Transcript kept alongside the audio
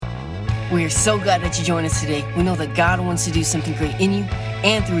We are so glad that you joined us today. We know that God wants to do something great in you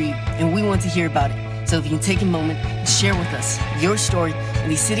and through you, and we want to hear about it. So if you can take a moment and share with us your story in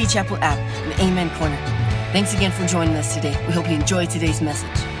the City Chapel app in the Amen Corner. Thanks again for joining us today. We hope you enjoyed today's message.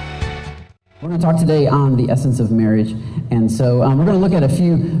 We're going to talk today on the essence of marriage, and so we're going to look at a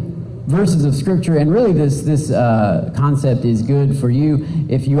few verses of Scripture, and really this concept is good for you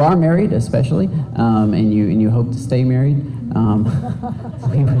if you are married, especially, and you hope to stay married.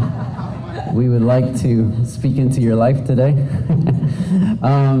 We would like to speak into your life today.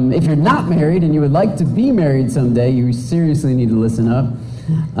 If you're not married and you would like to be married someday, you seriously need to listen up.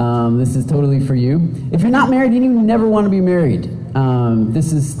 This is totally for you. If you're not married and you never want to be married,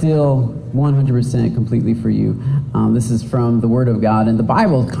 this is still 100% completely for you. This is from the Word of God, and the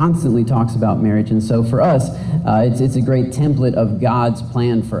Bible constantly talks about marriage, and so for us, it's a great template of God's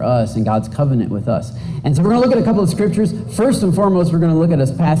plan for us and God's covenant with us. And so we're going to look at a couple of scriptures. First and foremost, we're going to look at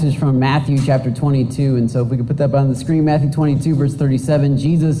a passage from Matthew chapter 22, and so if we could put that on the screen, Matthew 22, verse 37,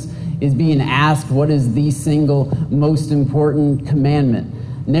 Jesus is being asked, what is the single most important commandment?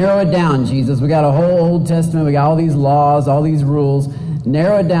 Narrow it down, Jesus. We got a whole Old Testament, we got all these laws, all these rules.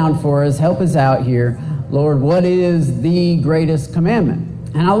 Narrow it down for us. Help us out here. Lord, what is the greatest commandment?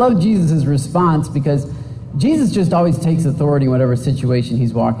 And I love Jesus' response because Jesus just always takes authority in whatever situation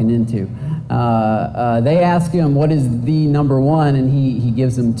he's walking into. They ask him, what is the number one? And he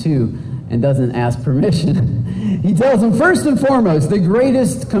gives them two and doesn't ask permission. He tells them, first and foremost, the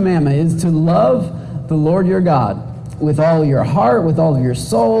greatest commandment is to love the Lord your God with all your heart, with all of your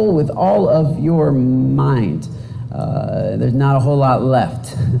soul, with all of your mind. There's not a whole lot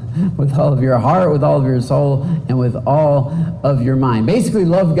left. With all of your heart, with all of your soul, and with all of your mind. Basically,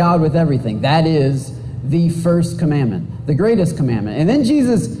 love God with everything. That is the first commandment, the greatest commandment. And then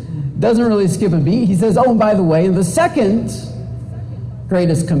Jesus doesn't really skip a beat. He says, oh, and by the way, the second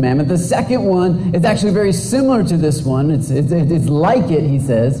greatest commandment, the second one is actually very similar to this one. It's like it, he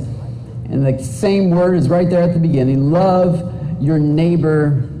says. And the same word is right there at the beginning. Love your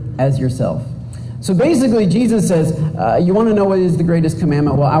neighbor as yourself. So basically, Jesus says, you want to know what is the greatest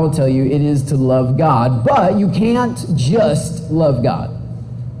commandment? Well, I will tell you, it is to love God. But you can't just love God.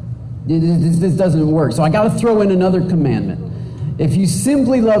 This doesn't work. So I got to throw in another commandment. If you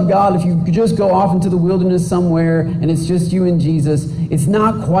simply love God, if you just go off into the wilderness somewhere and it's just you and Jesus, it's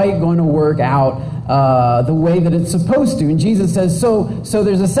not quite going to work out the way that it's supposed to. And Jesus says, so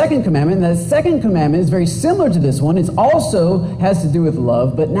there's a second commandment, and that second commandment is very similar to this one. It also has to do with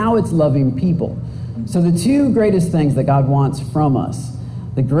love, but now it's loving people. So the two greatest things that God wants from us,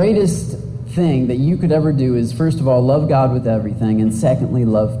 the greatest thing that you could ever do is, first of all, love God with everything, and secondly,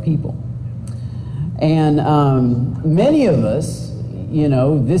 love people. And many of us,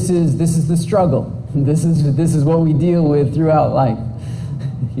 this is the struggle. This is what we deal with throughout life.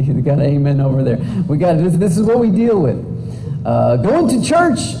 You got an amen over there. This is what we deal with. Going to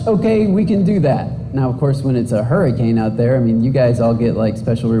church, okay, we can do that. Now, of course, when it's a hurricane out there, I mean, you guys all get like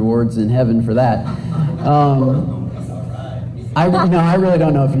special rewards in heaven for that. I really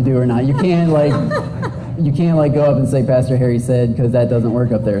don't know if you do or not. You can't go up and say Pastor Harry said, because that doesn't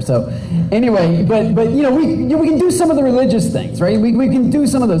work up there. So anyway, but we can do some of the religious things, right? We can do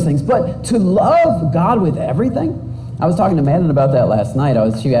some of those things, but to love God with everything. I was talking to Madeline about that last night.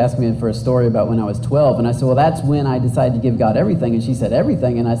 She asked me for a story about when I was 12, and I said, well, that's when I decided to give God everything. And she said,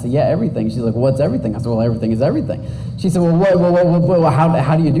 everything? And I said, yeah, everything. She's like, well, what's everything? I said, well, everything is everything. She said, well,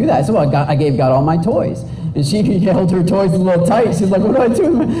 how do you do that? I said, well, I gave God all my toys. And she held her toys a little tight. She's like, what do I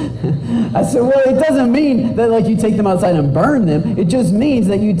do? I said, well, it doesn't mean that like you take them outside and burn them. It just means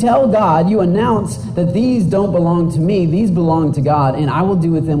that you tell God, you announce that these don't belong to me, these belong to God, and I will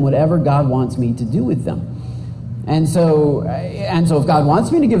do with them whatever God wants me to do with them. And so if God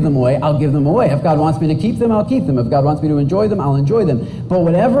wants me to give them away, I'll give them away. If God wants me to keep them, I'll keep them. If God wants me to enjoy them, I'll enjoy them. But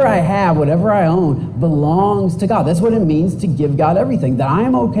whatever I have, whatever I own, belongs to God. That's what it means to give God everything. That I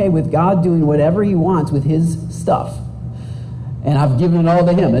am okay with God doing whatever he wants with his stuff. And I've given it all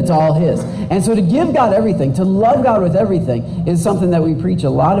to him. It's all his. And so to give God everything, to love God with everything, is something that we preach a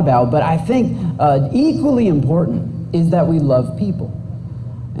lot about. But I think equally important is that we love people.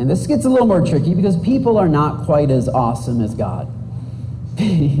 And this gets a little more tricky because people are not quite as awesome as God.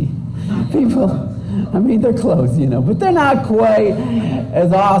 People, I mean, they're close, but they're not quite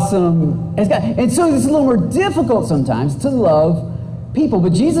as awesome as God. And so it's a little more difficult sometimes to love people.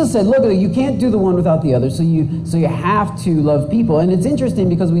 But Jesus said, look, you can't do the one without the other, so you have to love people. And it's interesting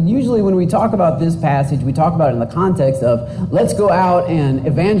because when we talk about this passage, we talk about it in the context of let's go out and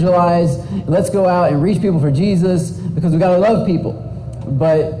evangelize, let's go out and reach people for Jesus because we got to love people.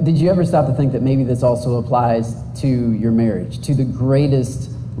 But did you ever stop to think that maybe this also applies to your marriage, to the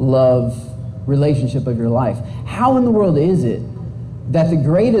greatest love relationship of your life. How in the world is it that the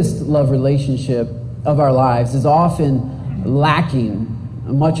greatest love relationship of our lives is often lacking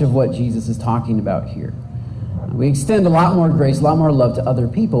much of what Jesus is talking about here? We extend a lot more grace, a lot more love to other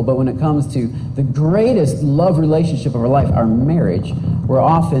people, but when it comes to the greatest love relationship of our life, our marriage, we're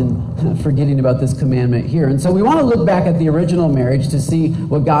often forgetting about this commandment here. And so we want to look back at the original marriage to see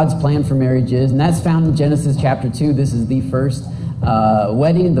what God's plan for marriage is, and that's found in Genesis chapter 2. This is the first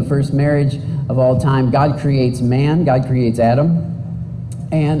wedding, the first marriage of all time. God creates man, God creates Adam,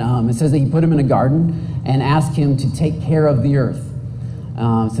 and it says that he put him in a garden and asked him to take care of the earth.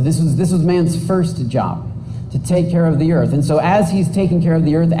 So this was man's first job, to take care of the earth. And so as he's taking care of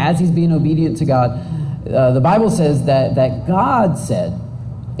the earth, as he's being obedient to God, the Bible says that God said,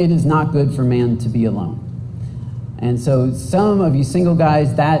 it is not good for man to be alone. And so some of you single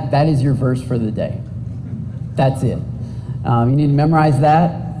guys, that is your verse for the day. That's it. You need to memorize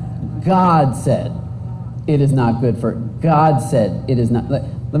that. God said, it is not good for, God said, it is not,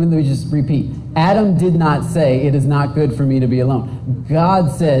 let me just repeat. Adam did not say, it is not good for me to be alone.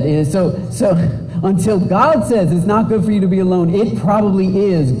 God said it is. So until God says it's not good for you to be alone, it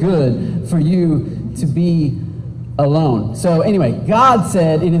probably is good for you to be alone. So anyway, God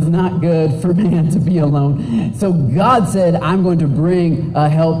said it is not good for man to be alone. So God said, I'm going to bring a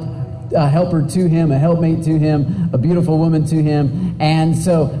helper to him, a helpmate to him, a beautiful woman to him. And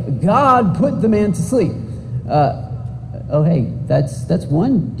so God put the man to sleep. Oh, hey, that's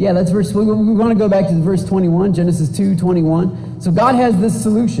one. Yeah, that's verse. We want to go back to verse 21, Genesis 2:21. So God has this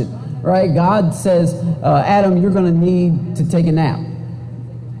solution, right? God says, Adam, you're going to need to take a nap.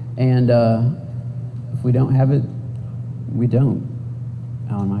 And if we don't have it, we don't.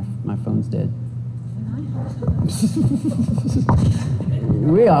 Oh, my phone's dead.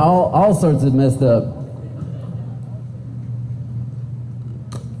 We are all sorts of messed up.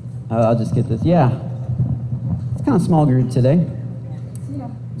 I'll just get this. Yeah. It's kind of small group today.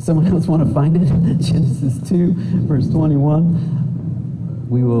 Someone else want to find it? Genesis 2, verse 21.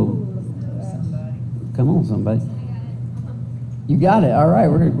 We will... Come on, somebody. You got it. All right,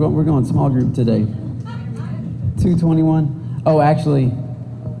 we're going small group today. 2:21. Oh, actually...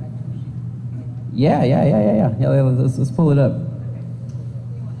 Yeah, let's pull it up.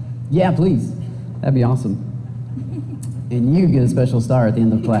 Yeah, please. That'd be awesome. And you get a special star at the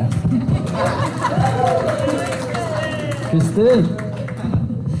end of class. Kristen,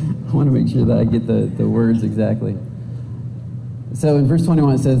 I want to make sure that I get the words exactly. So in verse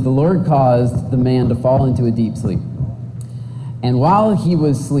 21 it says, the Lord caused the man to fall into a deep sleep. And while he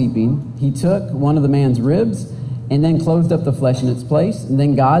was sleeping, he took one of the man's ribs and then closed up the flesh in its place. And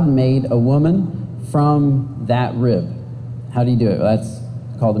then God made a woman from that rib. How do you do it? Well, that's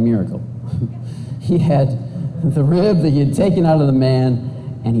called a miracle. He had the rib that he had taken out of the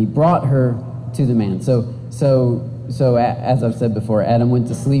man, and he brought her to the man. So as I've said before, Adam went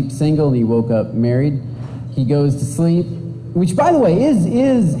to sleep single, and he woke up married. He goes to sleep, which, by the way,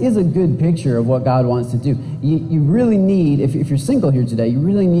 is a good picture of what God wants to do. You really need, if you're single here today, you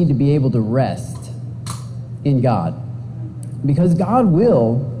really need to be able to rest in God. Because God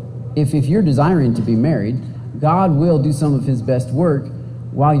will, if you're desiring to be married, God will do some of his best work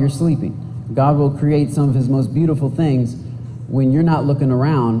while you're sleeping. God will create some of his most beautiful things when you're not looking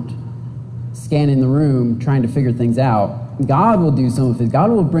around, scanning the room, trying to figure things out. God will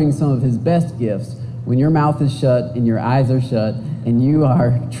bring some of his best gifts when your mouth is shut and your eyes are shut and you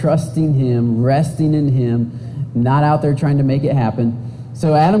are trusting him, resting in him, not out there trying to make it happen.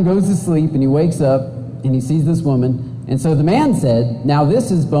 So Adam goes to sleep and he wakes up and he sees this woman. And so the man said, now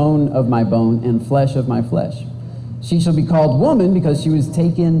this is bone of my bone and flesh of my flesh. She shall be called woman because she was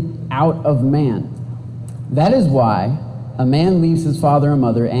taken out of man. That is why a man leaves his father and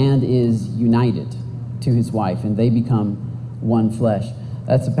mother and is united to his wife, and they become one flesh.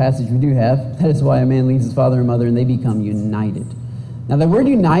 That's a passage we do have. That is why a man leaves his father and mother and they become united. Now the word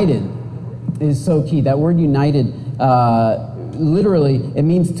united is so key. That word united, literally, it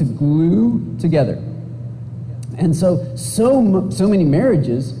means to glue together. And so many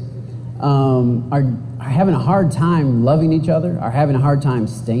marriages are having a hard time loving each other, are having a hard time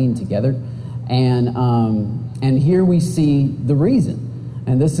staying together, and here we see the reason,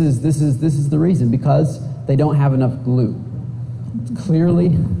 and this is the reason, because they don't have enough glue. It's clearly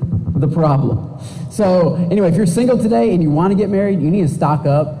the problem. So anyway, if you're single today and you want to get married, you need to stock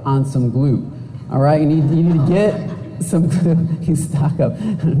up on some glue. All right, you need to get some glue. You stock up,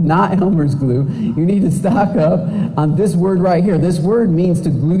 not Elmer's glue. You need to stock up on this word right here. This word means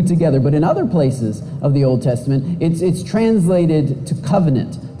to glue together, but in other places of the Old Testament, it's translated to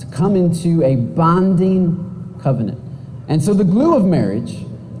covenant, to come into a bonding covenant. And so the glue of marriage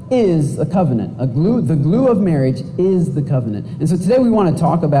is a covenant. The glue of marriage is the covenant. And so today we want to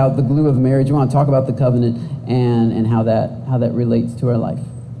talk about the glue of marriage. We want to talk about the covenant and how that relates to our life.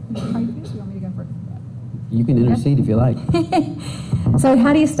 You can intercede if you like. So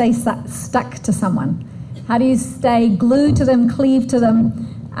how do you stay stuck to someone? How do you stay glued to them, cleave to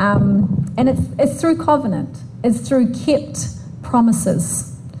them? And it's through covenant. It's through kept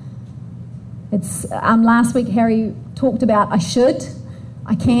promises. It's last week Harry talked about I should,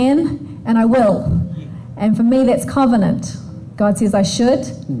 I can, and I will. And for me that's covenant. God says I should,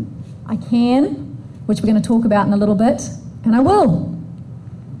 I can, which we're going to talk about in a little bit, and I will.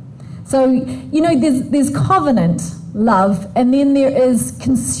 So, there's covenant love, and then there is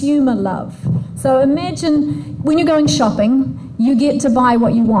consumer love. So imagine when you're going shopping, you get to buy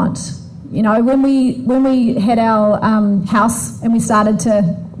what you want. When we had our house and we started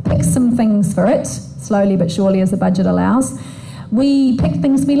to pick some things for it, slowly but surely as the budget allows, we picked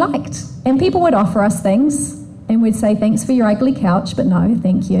things we liked. And people would offer us things, and we'd say, thanks for your ugly couch, but no,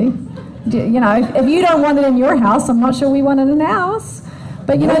 thank you. If you don't want it in your house, I'm not sure we want it in ours.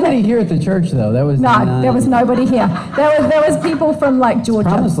 But nobody here at the church, though. There was nobody here. There was people from like Georgia.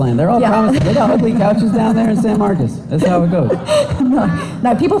 Promised land. They're all promised. They got ugly couches down there in San Marcos. That's how it goes.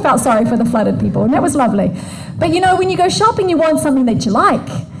 No, people felt sorry for the flooded people, and that was lovely. But when you go shopping, you want something that you like.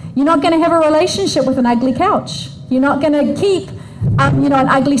 You're not going to have a relationship with an ugly couch. You're not going to keep, an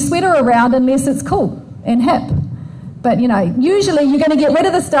ugly sweater around unless it's cool and hip. But, usually you're going to get rid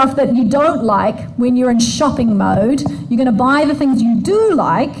of the stuff that you don't like when you're in shopping mode. You're going to buy the things you do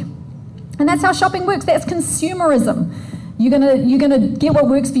like. And that's how shopping works. That's consumerism. You're going to get what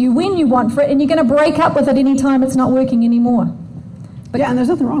works for you when you want for it, and you're going to break up with it any time it's not working anymore. But and there's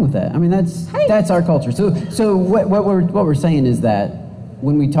nothing wrong with that. I mean, that's our culture. So what we're saying is that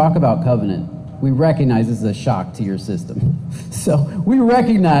when we talk about covenant, we recognize this is a shock to your system. So we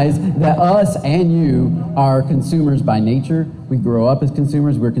recognize that us and you are consumers by nature. We grow up as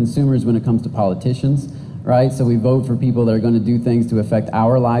consumers. We're consumers when it comes to politicians, right? So we vote for people that are going to do things to affect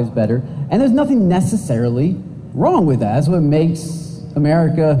our lives better. And there's nothing necessarily wrong with that. That's what makes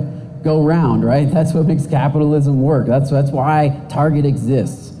America go round, right? That's what makes capitalism work. That's why Target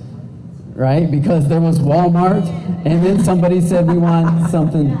exists. Right? Because there was Walmart, and then somebody said we want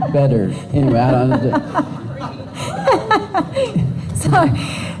something better. Anyway, I don't know.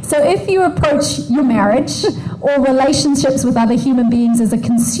 So if you approach your marriage or relationships with other human beings as a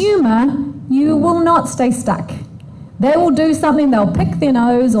consumer, you will not stay stuck. They will do something, they'll pick their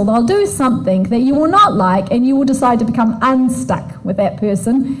nose, or they'll do something that you will not like, and you will decide to become unstuck with that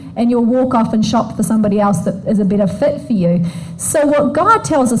person, and you'll walk off and shop for somebody else that is a better fit for you. So what God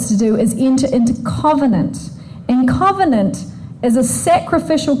tells us to do is enter into covenant. And covenant is a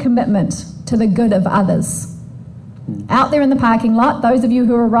sacrificial commitment to the good of others. Out there in the parking lot, those of you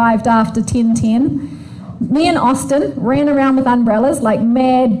who arrived after 10:10, me and Austin ran around with umbrellas like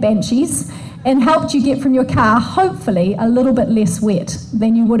mad banshees, and helped you get from your car, hopefully, a little bit less wet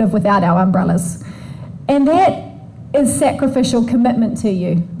than you would have without our umbrellas. And that is sacrificial commitment to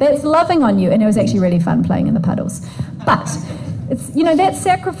you. That's loving on you. And it was actually really fun playing in the puddles. But, that's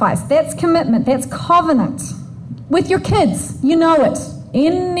sacrifice, that's commitment, that's covenant. With your kids, you know it.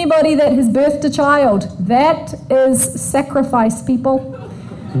 Anybody that has birthed a child, that is sacrifice, people.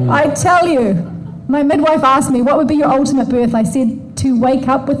 I tell you, my midwife asked me, what would be your ultimate birth? I said, to wake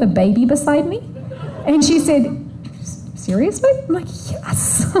up with a baby beside me. And she said, seriously? I'm like,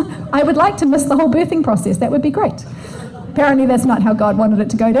 yes. I would like to miss the whole birthing process. That would be great. Apparently that's not how God wanted it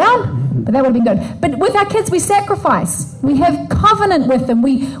to go down, but that would have been good. But with our kids, we sacrifice. We have covenant with them.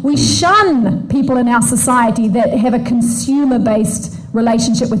 We shun people in our society that have a consumer-based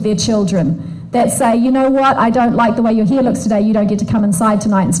relationship with their children, that say, you know what, I don't like the way your hair looks today. You don't get to come inside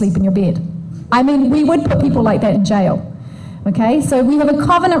tonight and sleep in your bed. I mean, we would put people like that in jail. Okay, so we have a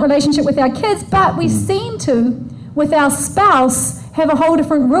covenant relationship with our kids, but we seem to, with our spouse, have a whole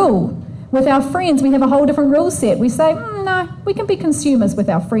different rule. With our friends, we have a whole different rule set. We say, no, we can be consumers with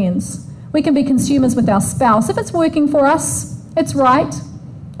our friends. We can be consumers with our spouse. If it's working for us, it's right.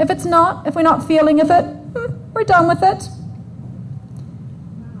 If it's not, if we're not feeling of it, we're done with it.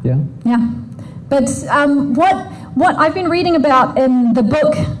 Yeah. Yeah. But what I've been reading about in the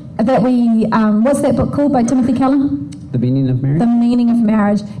book that what's that book called by Timothy Keller? The Meaning of Marriage? The Meaning of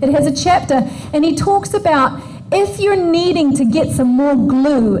Marriage. It has a chapter, and he talks about if you're needing to get some more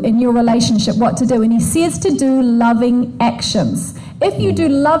glue in your relationship, what to do. And he says to do loving actions. If you do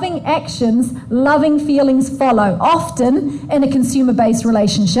loving actions, loving feelings follow. Often, in a consumer-based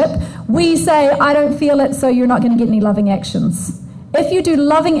relationship, we say, I don't feel it, so you're not going to get any loving actions. If you do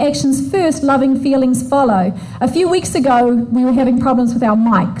loving actions first, loving feelings follow. A few weeks ago, we were having problems with our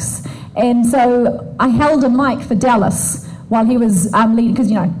mics. And so I held a mic for Dallas while he was leading, because,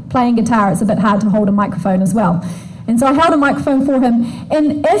 playing guitar, it's a bit hard to hold a microphone as well. And so I held a microphone for him.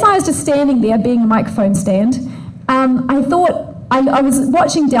 And as I was just standing there, being a microphone stand, I thought, I was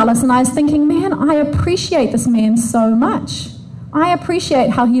watching Dallas and I was thinking, man, I appreciate this man so much. I appreciate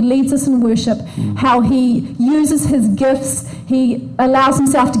how he leads us in worship, how he uses his gifts. He allows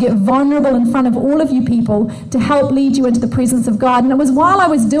himself to get vulnerable in front of all of you people to help lead you into the presence of God. And it was while I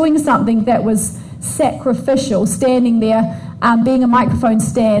was doing something that was sacrificial, standing there, being a microphone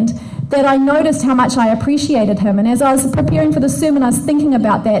stand, that I noticed how much I appreciated him. And as I was preparing for the sermon, I was thinking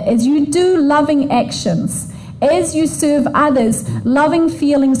about that. As you do loving actions, as you serve others, loving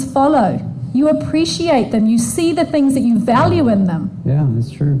feelings follow. You appreciate them. You see the things that you value in them. Yeah, that's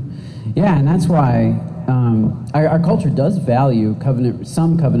true. Yeah, and that's why our culture does value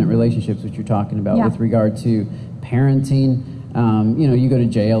some covenant relationships, which you're talking about, with regard to parenting. You go to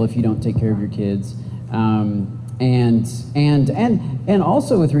jail if you don't take care of your kids, and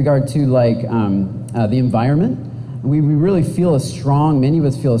also with regard to the environment. We really feel many of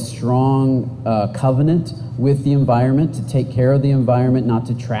us feel a strong covenant with the environment, to take care of the environment, not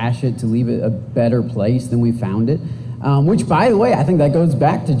to trash it, to leave it a better place than we found it. Which, by the way, I think that goes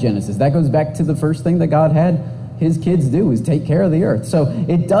back to Genesis. That goes back to the first thing that God had his kids do, is take care of the earth. So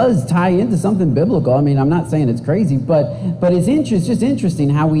it does tie into something biblical. I mean, I'm not saying it's crazy, but it's just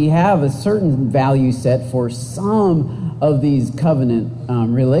interesting how we have a certain value set for some of these covenant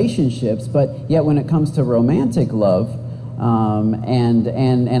relationships, but yet when it comes to romantic love and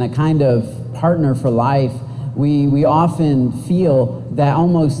a kind of partner for life, we often feel that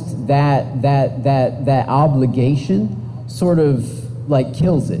almost that obligation sort of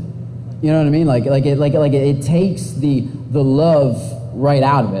kills it. You know what I mean? It takes the love right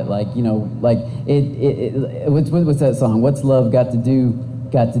out of it. What's that song? What's love got to do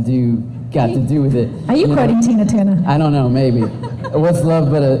with it? Are you quoting Tina Turner? I don't know, maybe. What's love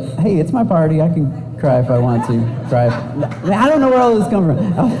but hey, it's my party, I can cry if I want to. I don't know where all this comes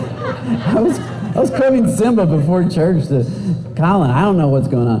from. I was quoting Simba before church to Colin. I don't know what's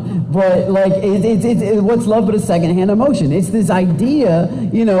going on. But it's what's love but a secondhand emotion? It's this idea,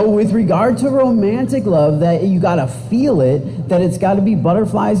 with regard to romantic love, that you got to feel it, that it's got to be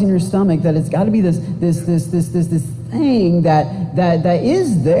butterflies in your stomach, that it's got to be this thing that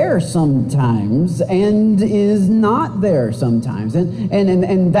is there sometimes and is not there sometimes.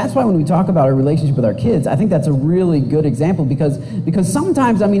 And that's why when we talk about our relationship with our kids, I think that's a really good example, because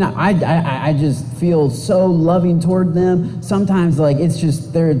sometimes, I just feel so loving toward them. Sometimes it's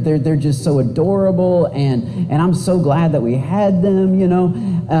just they're just so adorable, and I'm so glad that we had them,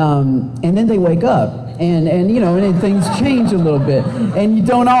 and then they wake up. And then things change a little bit, and you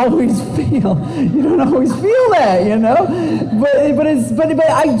don't always feel that, but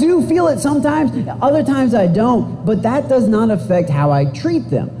I do feel it sometimes. Other times I don't, but that does not affect how I treat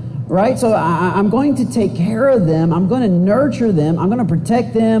them. Right? So I'm going to take care of them. I'm going to nurture them. I'm going to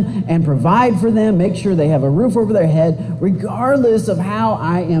protect them and provide for them, make sure they have a roof over their head, regardless of how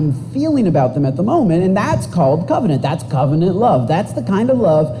I am feeling about them at the moment. And that's called covenant. That's covenant love. That's the kind of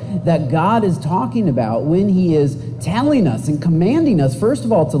love that God is talking about when he is telling us and commanding us, first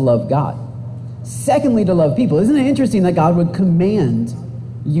of all, to love God. Secondly, to love people. Isn't it interesting that God would command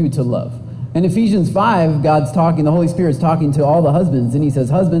you to love? In Ephesians 5, the Holy Spirit's talking to all the husbands, and he says,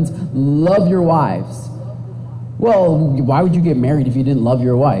 husbands, love your wives. Well, why would you get married if you didn't love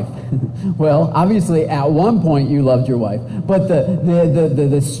your wife? Well, obviously, at one point you loved your wife, but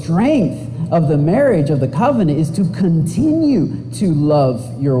the strength of the marriage, of the covenant, is to continue to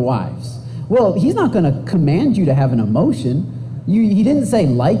love your wives. Well, he's not going to command you to have an emotion. He didn't say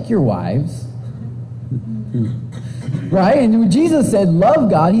like your wives. Right? And when Jesus said love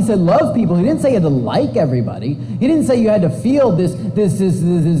God, he said love people. He didn't say you had to like everybody. He didn't say you had to feel this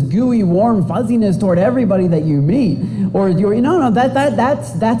gooey, warm fuzziness toward everybody that you meet.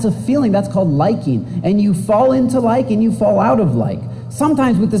 That's a feeling. That's called liking. And you fall into like and you fall out of like.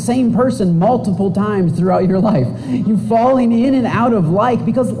 Sometimes with the same person multiple times throughout your life. You're falling in and out of like,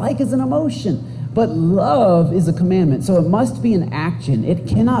 because like is an emotion. But love is a commandment. So it must be an action. It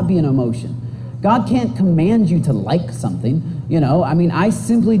cannot be an emotion. God can't command you to like something, I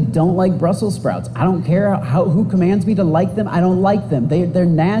simply don't like Brussels sprouts. I don't care who commands me to like them. I don't like them. They're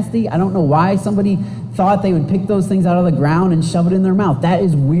nasty. I don't know why somebody thought they would pick those things out of the ground and shove it in their mouth. That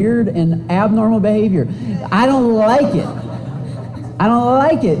is weird and abnormal behavior. I don't like it. I don't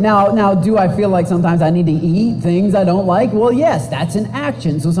like it. Now, do I feel like sometimes I need to eat things I don't like? Well, yes, that's an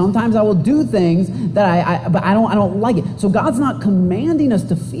action. So sometimes I will do things that but I don't like it. So God's not commanding us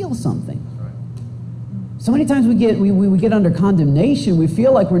to feel something. So many times we get under condemnation. We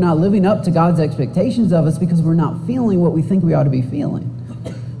feel like we're not living up to God's expectations of us because we're not feeling what we think we ought to be feeling.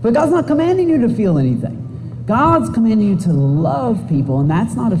 But God's not commanding you to feel anything. God's commanding you to love people, and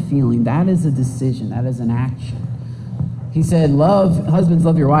that's not a feeling. That is a decision. That is an action. He said, husbands,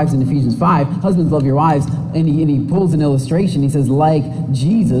 love your wives in Ephesians 5. Husbands, love your wives. And he pulls an illustration. He says, like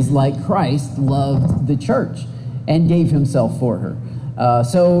Jesus, like Christ, loved the church and gave himself for her.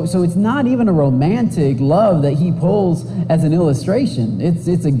 So it's not even a romantic love that he pulls as an illustration.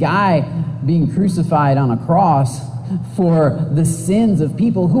 It's a guy being crucified on a cross for the sins of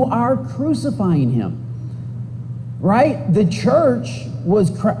people who are crucifying him. Right? The church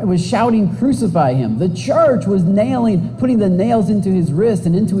was shouting, crucify him. The church was putting the nails into his wrist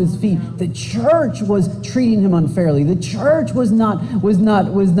and into his feet. The church was treating him unfairly. The church was not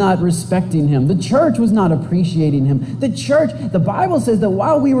respecting him. The church was not appreciating him. The Bible says that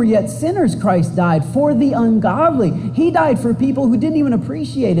while we were yet sinners, Christ died for the ungodly. He died for people who didn't even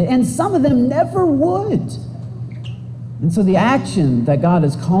appreciate it, and some of them never would. And so the action that God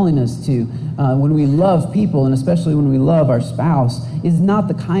is calling us to when we love people, and especially when we love our spouse, is not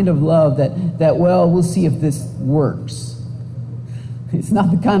the kind of love that we'll see if this works. It's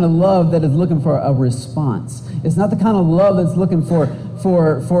not the kind of love that is looking for a response. It's not the kind of love that's looking for a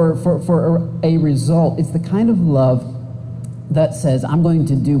result. It's the kind of love that says, I'm going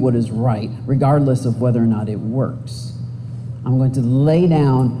to do what is right, regardless of whether or not it works. I'm going to lay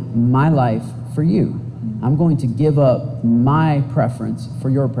down my life for you. I'm going to give up my preference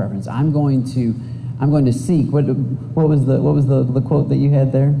for your preference. I'm going to seek. What was the quote that you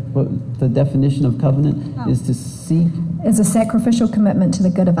had there? What the definition of covenant is to seek. Is a sacrificial commitment to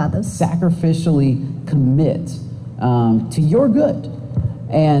the good of others. Sacrificially commit to your good,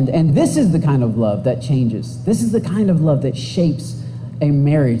 and this is the kind of love that changes. This is the kind of love that shapes a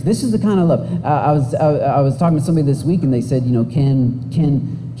marriage. This is the kind of love. I was talking to somebody this week, and they said,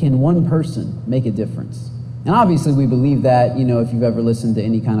 can one person make a difference? And obviously we believe that, if you've ever listened to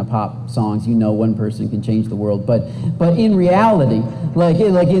any kind of pop songs, one person can change the world. But in reality, like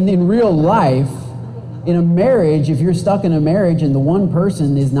in real life, in a marriage, if you're stuck in a marriage and the one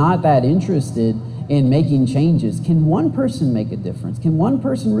person is not that interested in making changes, can one person make a difference? Can one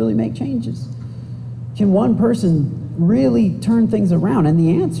person really make changes? Can one person really turn things around? And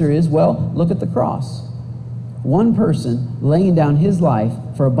the answer is, look at the cross. One person laying down his life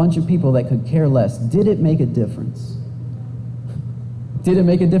for a bunch of people that could care less. Did it make a difference? Did it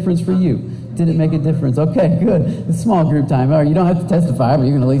make a difference for you? Did it make a difference? Okay, good. It's small group time. All right, you don't have to testify, but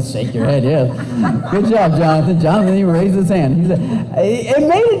you can at least shake your head. Yeah. Good job, Jonathan. Jonathan even raised his hand. He said, it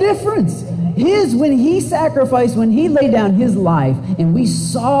made a difference. When he sacrificed, when he laid down his life, and we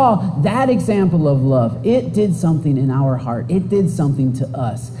saw that example of love, it did something in our heart. It did something to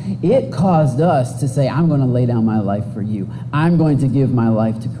us. It caused us to say, I'm going to lay down my life for you. I'm going to give my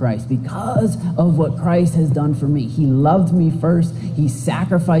life to Christ because of what Christ has done for me. He loved me first. He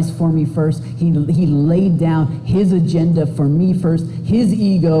sacrificed for me first. He laid down his agenda for me first. His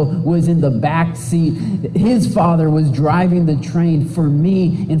ego was in the back seat. His Father was driving the train for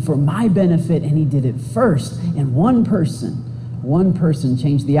me and for my benefit. And he did it first. And one person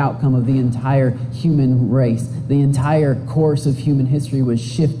changed the outcome of the entire human race. The entire course of human history was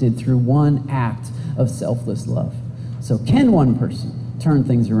shifted through one act of selfless love. So can one person turn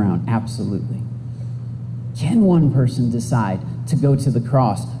things around? Absolutely. Can one person decide to go to the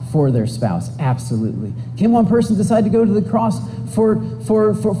cross for their spouse? Absolutely. Can one person decide to go to the cross for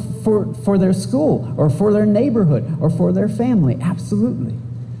their school or for their neighborhood or for their family? Absolutely.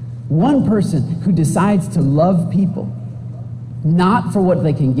 One person who decides to love people, not for what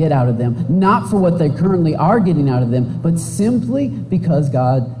they can get out of them, not for what they currently are getting out of them, but simply because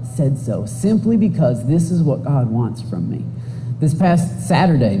God said so, simply because this is what God wants from me. This past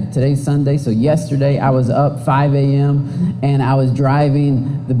Saturday, today's Sunday, so yesterday I was up 5 a.m. and I was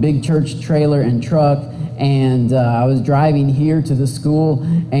driving the big church trailer and truck, and I was driving here to the school,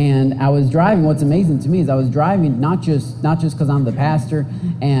 and I was driving. What's amazing to me is I was driving not just because I'm the pastor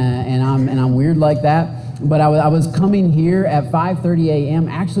and I'm weird like that, but I was coming here at 5:30 a.m.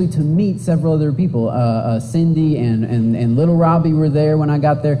 actually to meet several other people. Cindy and little Robbie were there when I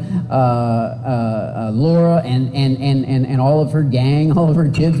got there. Laura and all of her gang, all of her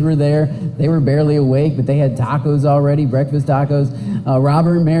kids were there. They were barely awake, but they had tacos already, breakfast tacos.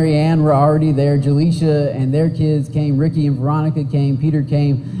 Robert and Mary Ann were already there. Jaleisha and their kids came. Ricky and Veronica came. Peter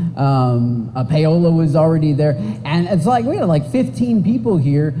came. Paola was already there. And it's like, we had like 15 people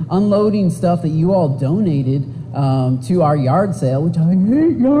here unloading stuff that you all donated to our yard sale, which I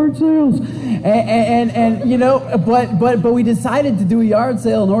hate yard sales. And you know, but we decided to do a yard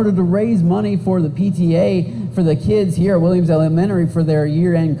sale in order to raise money for the PTA, for the kids here at Williams Elementary for their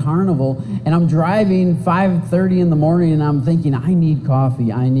year-end carnival. And I'm driving 5:30 in the morning and I'm thinking, I need coffee,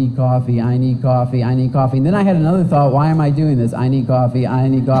 I need coffee, I need coffee, I need coffee. And then I had another thought, why am I doing this? I need coffee, I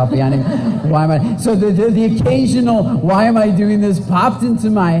need coffee, I need, why am I? So the occasional, why am I doing this, popped into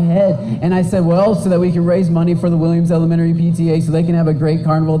my head. And I said, well, so that we can raise money for the Williams Elementary PTA so they can have a great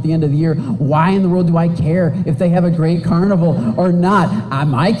carnival at the end of the year. Why in the world do I care if they have a great carnival or not?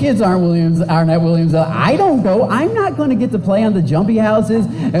 My kids aren't at Williams. I don't go. I'm not going to get to play on the jumpy houses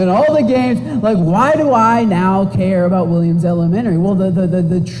and all the games. Like, why do I now care about Williams Elementary? Well,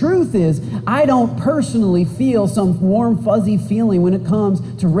 the truth is, I don't personally feel some warm, fuzzy feeling when it comes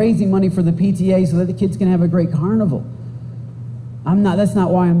to raising money for the PTA so that the kids can have a great carnival. That's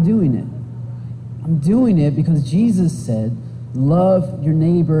not why I'm doing it. I'm doing it because Jesus said, love your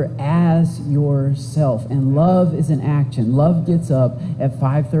neighbor as yourself. And love is an action. Love gets up at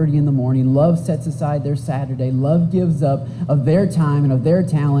 5:30 in the morning. Love sets aside their Saturday. Love gives up of their time and of their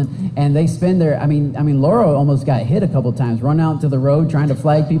talent. And they spend I mean, Laura almost got hit a couple times, run out to the road trying to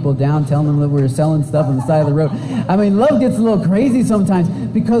flag people down, telling them that we were selling stuff on the side of the road. I mean, love gets a little crazy sometimes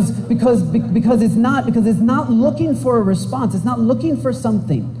because it's not looking for a response. It's not looking for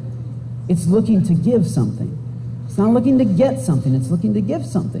something. It's looking to give something. It's not looking to get something, it's looking to give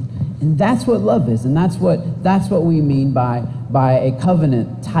something. And that's what love is, and that's what we mean by a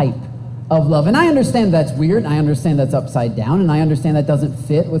covenant type of love. And I understand that's weird, and I understand that's upside down, and I understand that doesn't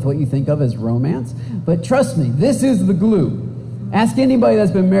fit with what you think of as romance. But trust me, this is the glue. Ask anybody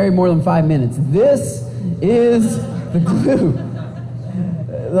that's been married more than 5 minutes. This is the glue.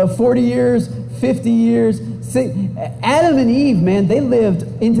 The 40 years, 50 years. Adam and Eve, man, they lived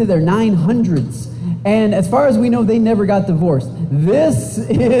into their 900s. And as far as we know, they never got divorced. This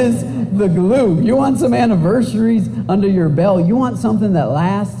is the glue. You want some anniversaries under your belt? You want something that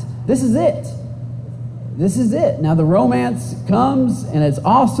lasts? This is it. This is it. Now the romance comes and it's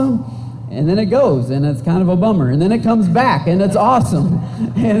awesome, and then it goes and it's kind of a bummer, and then it comes back and it's awesome,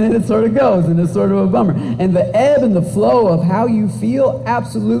 and then it sort of goes and it's sort of a bummer. And the ebb and the flow of how you feel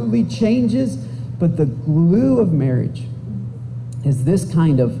absolutely changes, but the glue of marriage is this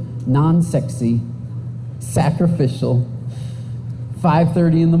kind of non-sexy, sacrificial,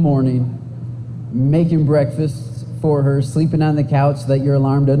 5:30 in the morning, making breakfast for her, sleeping on the couch so that your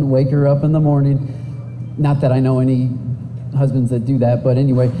alarm doesn't wake her up in the morning. Not that I know any husbands that do that, but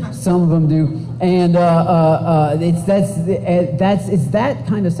anyway, some of them do. And it's that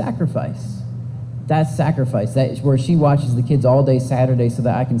kind of sacrifice. That's sacrifice. That's where she watches the kids all day Saturday so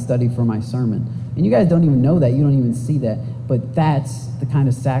that I can study for my sermon. And you guys don't even know that. You don't even see that. But that's the kind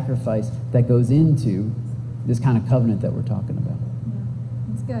of sacrifice that goes into this kind of covenant that we're talking about. Yeah,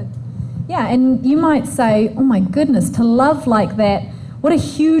 that's good. Yeah, and you might say, oh my goodness, to love like that, what a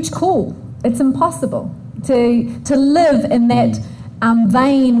huge call. It's impossible to live in that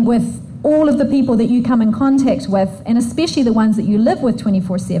vein with all of the people that you come in contact with, and especially the ones that you live with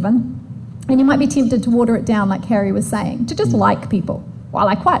 24/7. And you might be tempted to water it down, like Harry was saying, to just like people. Well,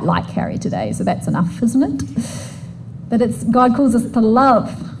 I quite like Harry today, so that's enough, isn't it? But God calls us to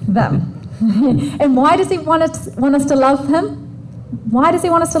love them. And why does he want us to love him? Why does he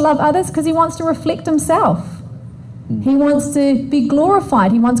want us to love others? Because he wants to reflect himself. He wants to be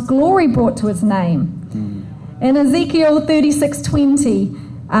glorified. He wants glory brought to his name. In Ezekiel 36:20,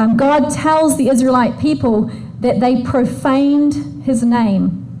 God tells the Israelite people that they profaned his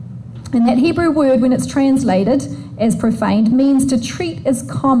name. And that Hebrew word, when it's translated as profaned, means to treat as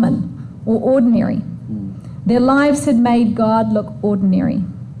common or ordinary. Their lives had made God look ordinary.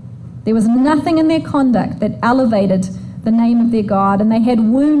 There was nothing in their conduct that elevated the name of their God, and they had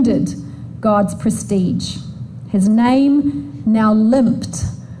wounded God's prestige. His name now limped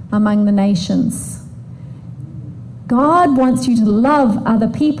among the nations. God wants you to love other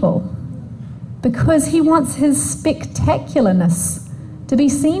people because he wants his spectacularness to be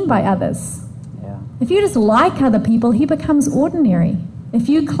seen by others. Yeah. If you just like other people, he becomes ordinary. If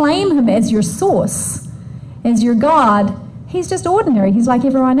you claim him as your source, as your God, he's just ordinary. He's like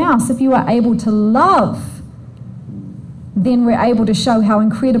everyone else. If you are able to love, then we're able to show how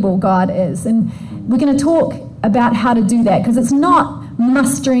incredible God is. And we're going to talk about how to do that, because it's not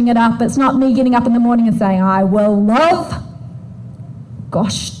mustering it up. It's not me getting up in the morning and saying, I will love.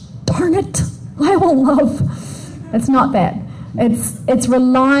 Gosh darn it, I will love. It's not that. It's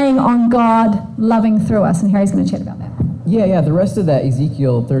relying on God loving through us, and Harry's going to chat about that. Yeah, the rest of that,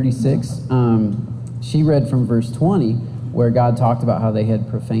 Ezekiel 36, she read from verse 20, where God talked about how they had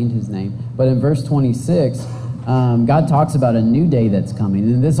profaned his name. But in verse 26, God talks about a new day that's coming.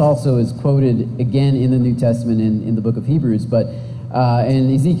 And this also is quoted again in the New Testament in the book of Hebrews. But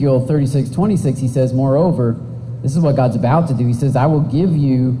in Ezekiel 36:26, he says, moreover, this is what God's about to do. He says, I will give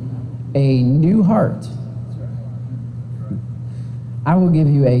you a new heart. I will give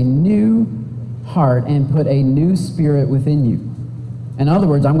you a new heart and put a new spirit within you. In other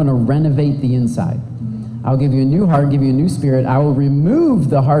words, I'm going to renovate the inside. I'll give you a new heart, give you a new spirit. I will remove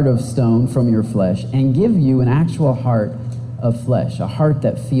the heart of stone from your flesh and give you an actual heart of flesh, a heart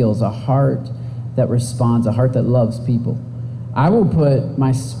that feels, a heart that responds, a heart that loves people. I will put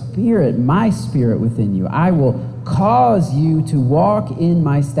my spirit within you. I will cause you to walk in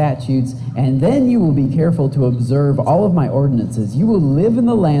my statutes, and then you will be careful to observe all of my ordinances. You will live in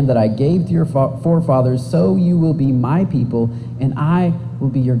the land that I gave to your forefathers, so you will be my people, and I will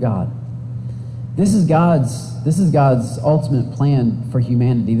be your God. This is God's ultimate plan for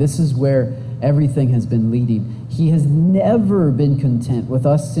humanity. This is where everything has been leading. He has never been content with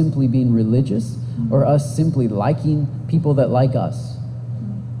us simply being religious or us simply liking people that like us.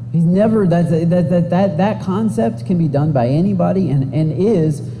 He's never, that concept can be done by anybody and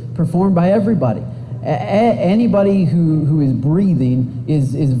is performed by everybody. Anybody who is breathing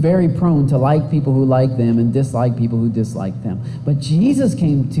is very prone to like people who like them and dislike people who dislike them. But Jesus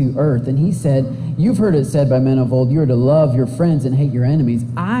came to earth and he said, you've heard it said by men of old, you are to love your friends and hate your enemies.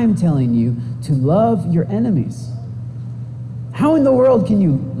 I'm telling you to love your enemies. How in the world can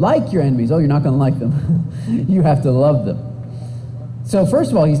you like your enemies? Oh, you're not going to like them. You have to love them. So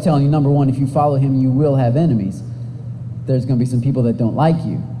first of all, he's telling you, number one, if you follow him, you will have enemies. There's going to be some people that don't like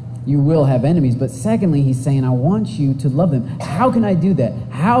you. You will have enemies. But secondly, he's saying, I want you to love them. How can I do that?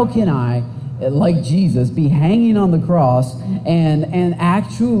 How can I, like Jesus, be hanging on the cross and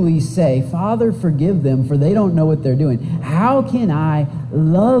actually say, Father, forgive them, for they don't know what they're doing? How can I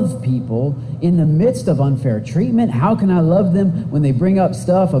love people in the midst of unfair treatment? How can I love them when they bring up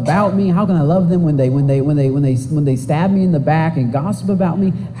stuff about me? How can I love them when they stab me in the back and gossip about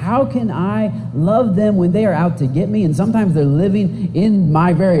me? How can I love them when they are out to get me? And sometimes they're living in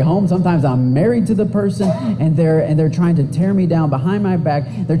my very home. Sometimes I'm married to the person and they're trying to tear me down behind my back.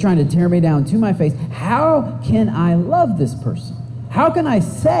 They're trying to tear me down to my face. How can I love this person? How can I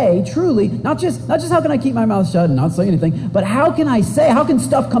say truly, not just how can I keep my mouth shut and not say anything, but how can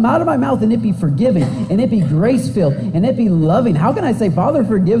stuff come out of my mouth and it be forgiving and it be grace-filled and it be loving? How can I say, Father,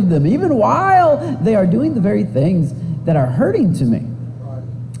 forgive them, even while they are doing the very things that are hurting to me?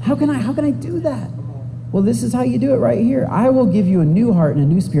 How can I do that? Well, this is how you do it right here. I will give you a new heart and a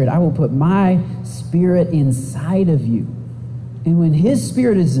new spirit. I will put my spirit inside of you. And when his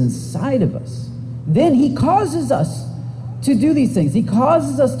spirit is inside of us, then he causes us to do these things. He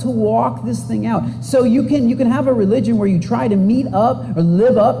causes us to walk this thing out. So you can have a religion where you try to meet up or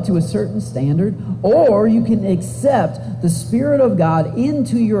live up to a certain standard, or you can accept the Spirit of God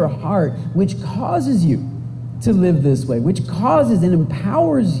into your heart, which causes you to live this way, which causes and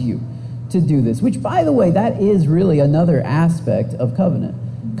empowers you to do this, which, by the way, that is really another aspect of covenant.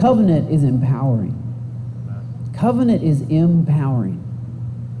 Covenant is empowering. Covenant is empowering.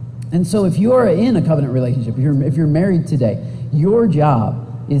 And so if you are in a covenant relationship, if you're married today, your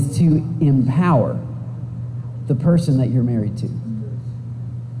job is to empower the person that you're married to.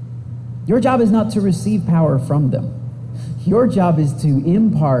 Your job is not to receive power from them. Your job is to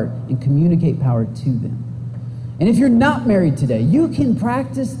impart and communicate power to them. And if you're not married today, you can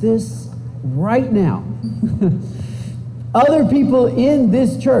practice this right now. Other people in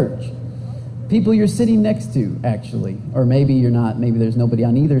this church, people you're sitting next to, actually, or maybe you're not, maybe there's nobody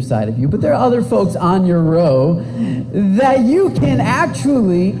on either side of you, but there are other folks on your row that you can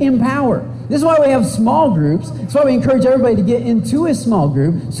actually empower. This is why we have small groups. That's why we encourage everybody to get into a small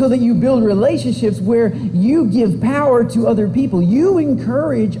group, so that you build relationships where you give power to other people. You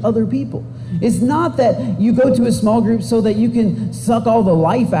encourage other people. It's not that you go to a small group so that you can suck all the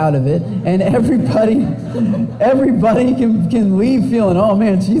life out of it and everybody can leave feeling, oh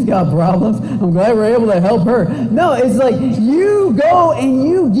man, she's got problems. I'm glad we're able to help her. No, it's like you go and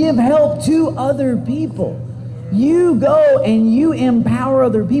you give help to other people. You go and you empower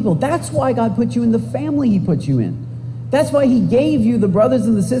other people. That's why God put you in the family he put you in. That's why he gave you the brothers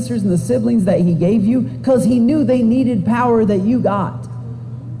and the sisters and the siblings that he gave you, because he knew they needed power that you got.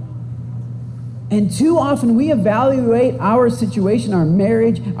 And too often we evaluate our situation, our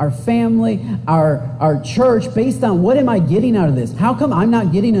marriage, our family, our church based on what am I getting out of this? How come I'm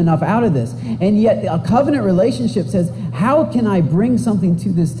not getting enough out of this? And yet a covenant relationship says, how can I bring something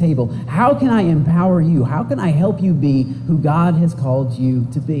to this table? How can I empower you? How can I help you be who God has called you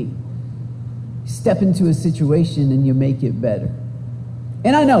to be? Step into a situation and you make it better.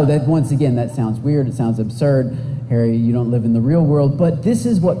 And I know that once again, that sounds weird. It sounds absurd. Harry, you don't live in the real world, but this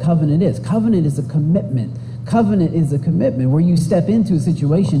is what covenant is. Covenant is a commitment. Covenant is a commitment where you step into a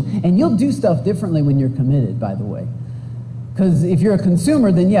situation, and you'll do stuff differently when you're committed, by the way. Because if you're a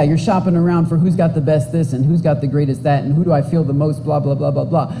consumer, then yeah, you're shopping around for who's got the best this and who's got the greatest that and who do I feel the most, blah, blah, blah, blah,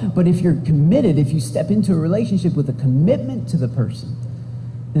 blah. But if you're committed, if you step into a relationship with a commitment to the person,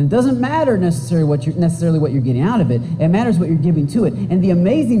 and it doesn't matter necessarily what you're getting out of it. It matters what you're giving to it. And the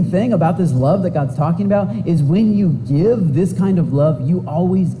amazing thing about this love that God's talking about is when you give this kind of love, you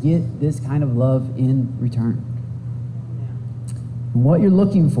always get this kind of love in return. And what you're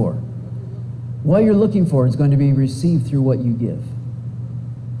looking for is going to be received through what you give.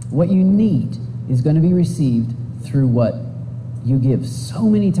 What you need is going to be received through what you give. So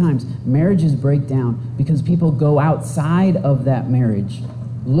many times marriages break down because people go outside of that marriage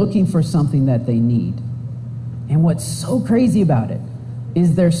looking for something that they need. And what's so crazy about it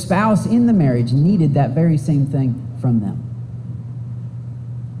is their spouse in the marriage needed that very same thing from them.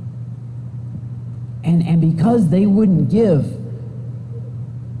 And because they wouldn't give,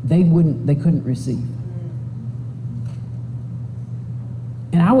 they couldn't receive.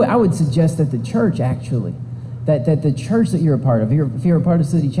 And I would suggest that the church actually, that the church that you're a part of, if you're a part of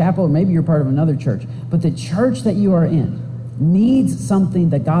City Chapel, or maybe you're part of another church, but the church that you are in needs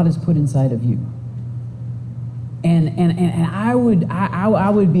something that God has put inside of you. And I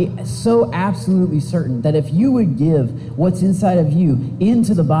would be so absolutely certain that if you would give what's inside of you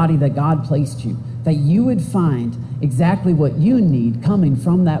into the body that God placed you, that you would find exactly what you need coming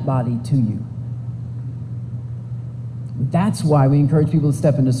from that body to you. That's why we encourage people to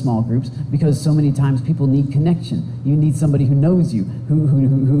step into small groups, because so many times people need connection. You need somebody who knows you,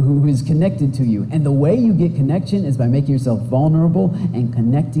 who is connected to you. And the way you get connection is by making yourself vulnerable and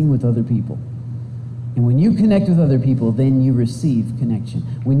connecting with other people. And when you connect with other people, then you receive connection.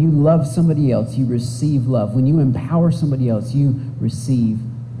 When you love somebody else, you receive love. When you empower somebody else, you receive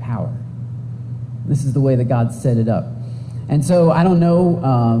power. This is the way that God set it up. And so I don't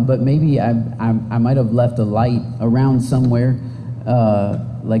know, but maybe I might have left a light around somewhere,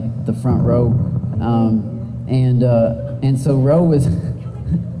 like the front row, and so Ro was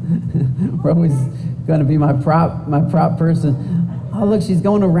going to be my prop person. Oh, look, she's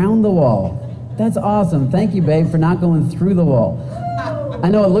going around the wall. That's awesome. Thank you, babe, for not going through the wall. I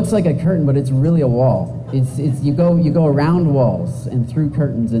know it looks like a curtain, but it's really a wall. It's you go around walls and through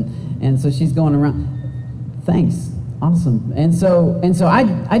curtains, and so she's going around. Thanks. Awesome. And so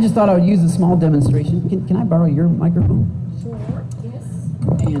I just thought I would use a small demonstration. Can I borrow your microphone? Sure. Yes.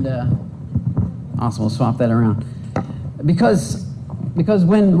 And awesome. We'll swap that around. Because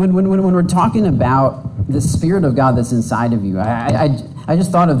when we're talking about the Spirit of God that's inside of you, I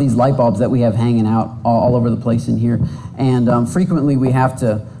just thought of these light bulbs that we have hanging out all over the place in here, and frequently we have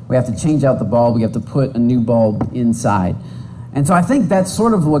to change out the bulb. We have to put a new bulb inside. And so I think that's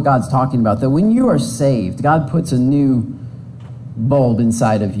sort of what God's talking about, that when you are saved, God puts a new bulb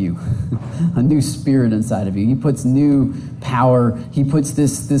inside of you, a new spirit inside of you. He puts new power. He puts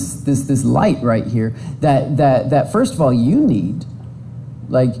this light right here that first of all you need,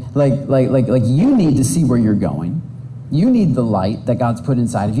 like you need to see where you're going. You need the light that God's put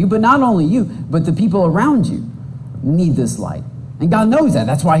inside of you, but not only you, but the people around you need this light. And God knows that.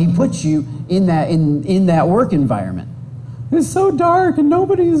 That's why He puts you in that work environment. It's so dark and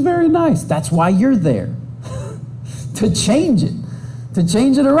nobody is very nice. That's why you're there. To change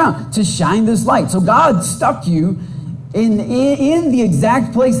it around, to shine this light. So God stuck you in the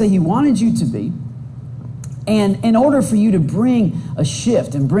exact place that He wanted you to be, and in order for you to bring a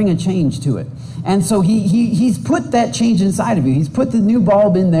shift and bring a change to it. And so he's put that change inside of you. He's put the new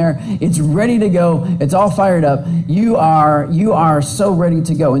bulb in there. It's ready to go. It's all fired up. You are so ready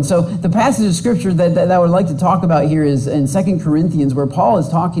to go. And so the passage of Scripture that I would like to talk about here is in 2 Corinthians, where Paul is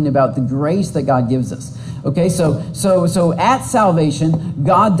talking about the grace that God gives us. Okay, so at salvation,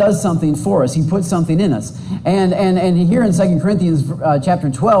 God does something for us. He puts something in us. And here in 2 Corinthians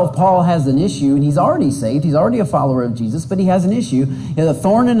chapter 12, Paul has an issue, and he's already saved. He's already a follower of Jesus, but he has an issue. He has a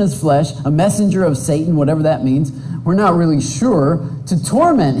thorn in his flesh, a messenger of Satan, whatever that means. We're not really sure, to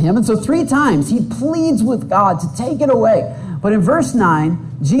torment him. And so 3 times he pleads with God to take it away. But in verse 9,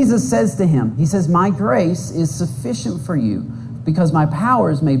 Jesus says to him, he says, "My grace is sufficient for you, because my power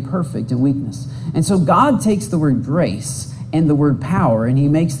is made perfect in weakness. And so God takes the word grace and the word power, and he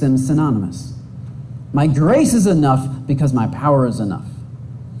makes them synonymous. My grace is enough because my power is enough.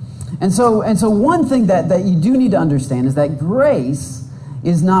 And so one thing that you do need to understand is that grace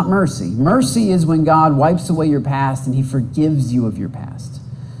is not mercy. Mercy is when God wipes away your past and he forgives you of your past.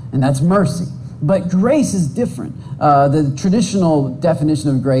 And that's mercy. But grace is different. The traditional definition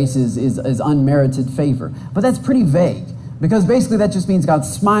of grace is unmerited favor. But that's pretty vague, because basically that just means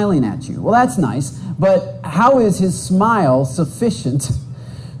God's smiling at you. Well, that's nice, but how is his smile sufficient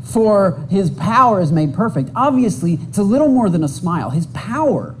for his power is made perfect? Obviously, it's a little more than a smile. His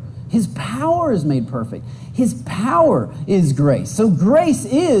power is made perfect. His power is grace. So grace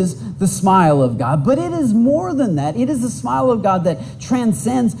is the smile of God, but it is more than that. It is the smile of God that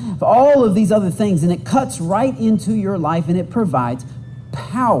transcends all of these other things, and it cuts right into your life, and it provides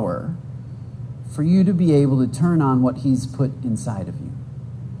power for you to be able to turn on what he's put inside of you.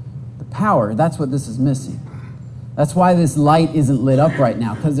 The power, that's what this is missing. That's why this light isn't lit up right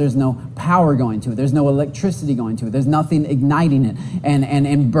now, because there's no power going to it. There's no electricity going to it. There's nothing igniting it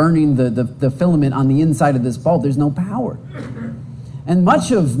and burning the filament on the inside of this bulb. There's no power. And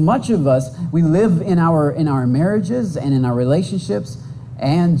much of us, we live in our marriages and in our relationships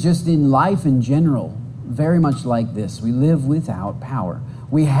and just in life in general, very much like this. We live without power.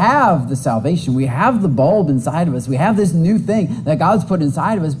 We have the salvation. We have the bulb inside of us. We have this new thing that God's put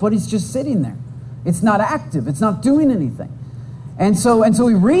inside of us, but it's just sitting there. It's not active. It's not doing anything. And so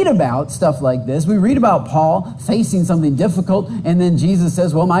we read about stuff like this. We read about Paul facing something difficult, and then Jesus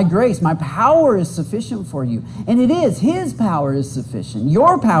says, well, my grace, my power is sufficient for you. And it is. His power is sufficient.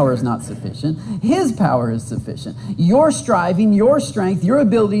 Your power is not sufficient. His power is sufficient. Your striving, your strength, your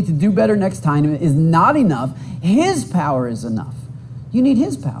ability to do better next time is not enough. His power is enough. You need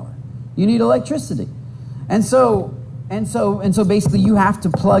his power. You need electricity. And so basically you have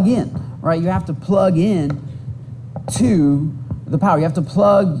to plug in. Right, you have to plug in to the power. You have to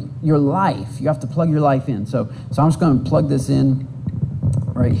plug your life. You have to plug your life in. So I'm just going to plug this in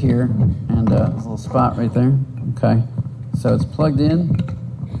right here, and there's a little spot right there. Okay, so it's plugged in,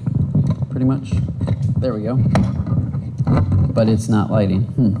 pretty much. There we go. But it's not lighting.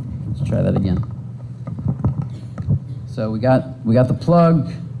 Let's try that again. So we got the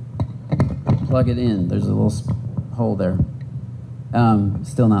plug. Plug it in. There's a little hole there.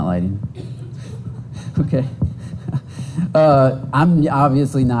 Still not lighting. Okay. I'm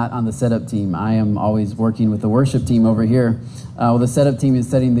obviously not on the setup team. I am always working with the worship team over here. The setup team is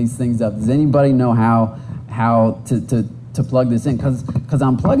setting these things up. Does anybody know how to plug this in? Because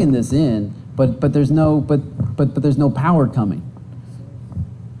I'm plugging this in, but there's no power coming.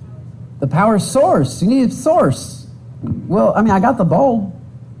 The power source. You need a source. Well, I mean, I got the bulb.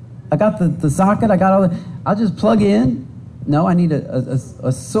 I got the socket. I got all the. I'll just plug in. No, I need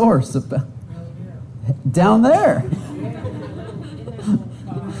a source down there.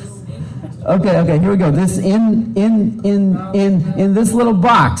 Okay, here we go. This in this little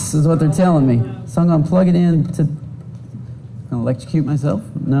box is what they're telling me. So I'm going to plug it in to electrocute myself.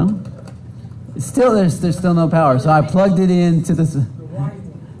 No, still there's still no power. So I plugged it into this.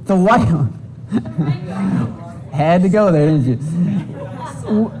 The white one. Had to go there, didn't you?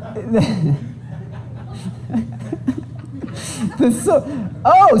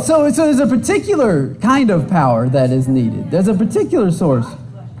 So there's a particular kind of power that is needed. There's a particular source.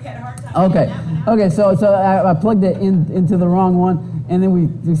 Okay. So I plugged it into the wrong one, and then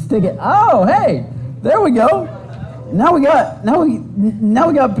we stick it. Oh, hey, there we go. Now we got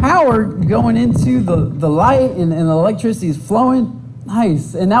power going into the light, and the electricity is flowing.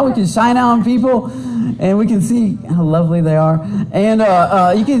 Nice. And now we can shine out on people, and we can see how lovely they are, and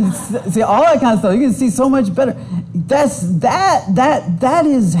you can see all that kind of stuff. You can see so much better. That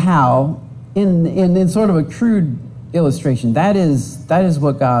is how, in sort of a crude illustration, that is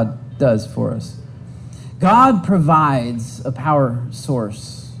what God does for us. God provides a power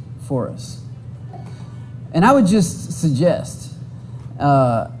source for us, and I would just suggest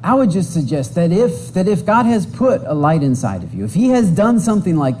that if God has put a light inside of you, if he has done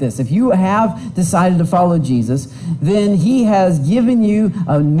something like this, if you have decided to follow Jesus, then he has given you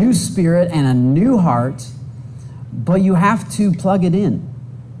a new spirit and a new heart, but you have to plug it in.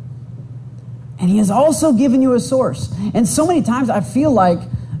 And he has also given you a source. And so many times I feel like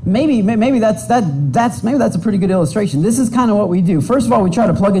maybe that's a pretty good illustration. This is kind of what we do. First of all, we try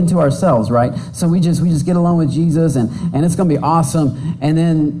to plug into ourselves, right? So we just get along with Jesus, and it's going to be awesome, and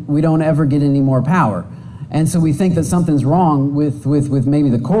then we don't ever get any more power. And so we think that something's wrong with maybe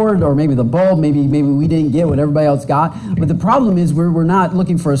the cord or maybe the bulb, maybe we didn't get what everybody else got. But the problem is we're not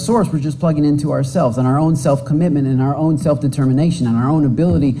looking for a source, we're just plugging into ourselves and our own self-commitment and our own self-determination and our own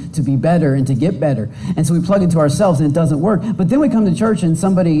ability to be better and to get better. And so we plug into ourselves and it doesn't work. But then we come to church and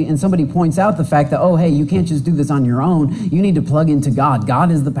somebody points out the fact that, oh, hey, you can't just do this on your own. You need to plug into God. God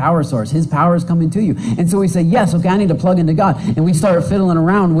is the power source. His power is coming to you. And so we say, yes, okay, I need to plug into God. And we start fiddling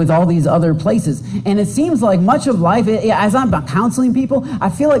around with all these other places. And it seems like much of life, as I'm counseling people, I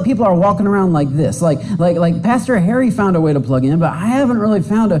feel like people are walking around like this. Like Pastor Harry found a way to plug in, but I haven't really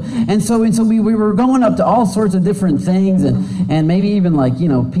found a... And so we were going up to all sorts of different things and maybe even like,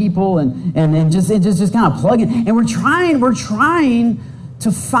 people and just kind of plug in. And we're trying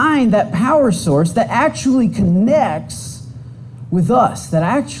to find that power source that actually connects with us, that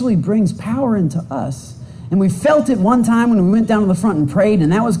actually brings power into us. And we felt it one time when we went down to the front and prayed,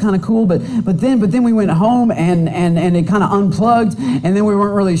 and that was kind of cool. But then we went home and it kind of unplugged, and then we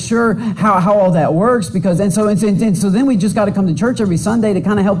weren't really sure how all that works so then we just got to come to church every Sunday to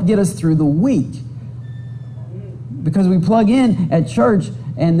kind of help get us through the week, because we plug in at church.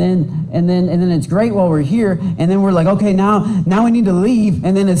 And then it's great while we're here, and then we're like, okay, now we need to leave,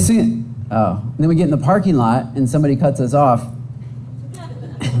 and then then we get in the parking lot and somebody cuts us off.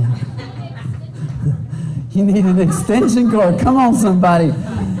 You need an extension cord. Come on, somebody.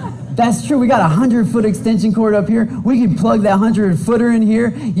 That's true. We got a 100-foot extension cord up here. We could plug that 100-footer in here.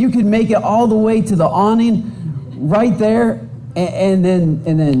 You could make it all the way to the awning right there, and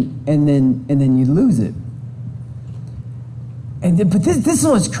then you lose it. But this is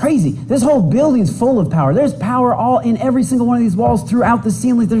what's crazy. This whole building's full of power. There's power all in every single one of these walls, throughout the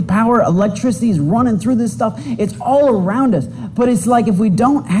ceilings. There's power. Electricity is running through this stuff. It's all around us. But it's like if we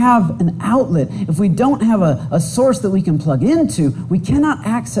don't have an outlet, if we don't have a source that we can plug into, we cannot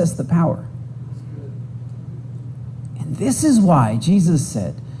access the power. And this is why Jesus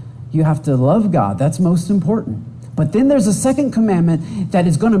said, you have to love God. That's most important. But then there's a second commandment that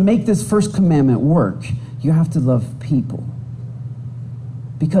is going to make this first commandment work. You have to love people.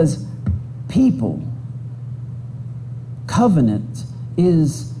 Because people, covenant,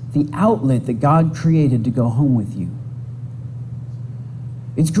 is the outlet that God created to go home with you.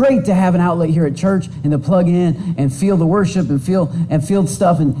 It's great to have an outlet here at church and to plug in and feel the worship and feel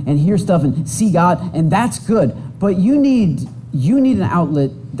stuff and hear stuff and see God, and that's good. But you need an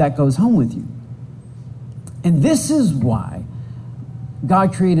outlet that goes home with you. And this is why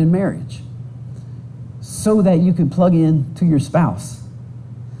God created marriage, so that you could plug in to your spouse.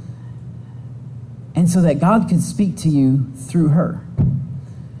 And so that God could speak to you through her.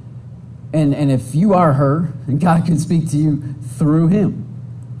 And if you are her, God can speak to you through him.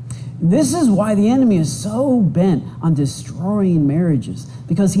 This is why the enemy is so bent on destroying marriages,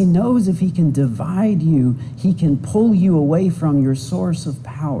 because he knows if he can divide you, he can pull you away from your source of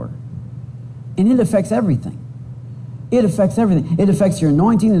power. And it affects everything. It affects everything. It affects your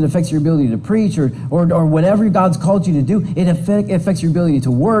anointing. It affects your ability to preach or whatever God's called you to do. It affects your ability to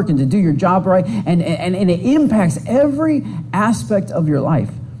work and to do your job right. And it impacts every aspect of your life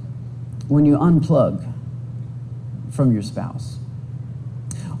when you unplug from your spouse.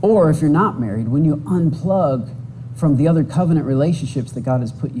 Or if you're not married, when you unplug from the other covenant relationships that God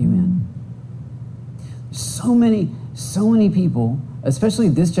has put you in. So many people, especially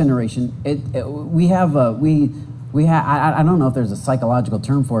this generation, I don't know if there's a psychological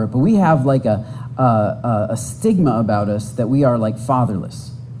term for it, but we have like a stigma about us that we are like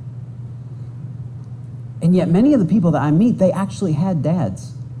fatherless. And yet many of the people that I meet, they actually had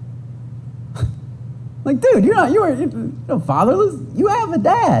dads. Like, dude, you're fatherless? You have a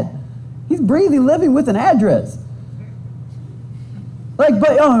dad. He's breathing, living with an address. Like,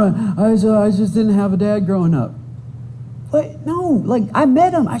 but I just didn't have a dad growing up. But no, like I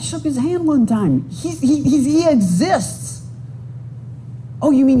met him. I shook his hand one time. He exists.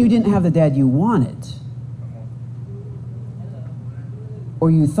 Oh, you mean you didn't have the dad you wanted? Or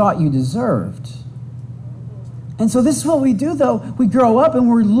you thought you deserved? And so this is what we do, though. We grow up and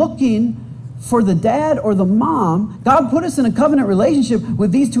we're looking for the dad or the mom. God put us in a covenant relationship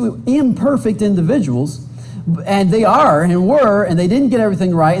with these two imperfect individuals. And they are and were, and they didn't get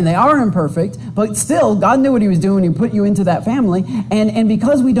everything right, and they are imperfect, but still, God knew what he was doing. He put you into that family. And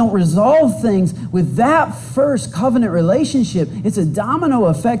because we don't resolve things with that first covenant relationship, it's a domino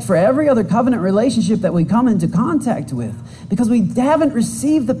effect for every other covenant relationship that we come into contact with, because we haven't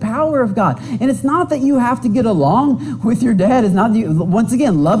received the power of God. And it's not that you have to get along with your dad. It's not, once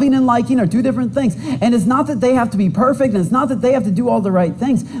again, loving and liking are two different things. And it's not that they have to be perfect, and it's not that they have to do all the right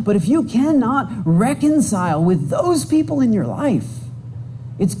things. But if you cannot reconcile with those people in your life,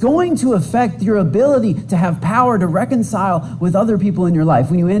 It's going to affect your ability to have power to reconcile with other people in your life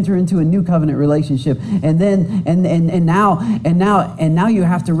when you enter into a new covenant relationship, and now you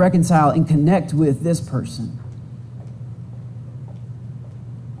have to reconcile and connect with this person.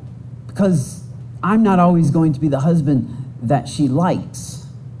 Because I'm not always going to be the husband that she likes.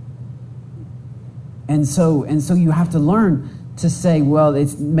 And so you have to learn to say, well,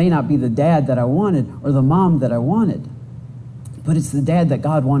 it may not be the dad that I wanted or the mom that I wanted, but it's the dad that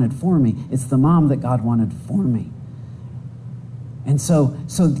God wanted for me. It's the mom that God wanted for me. And so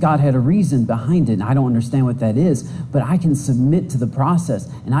God had a reason behind it, and I don't understand what that is, but I can submit to the process,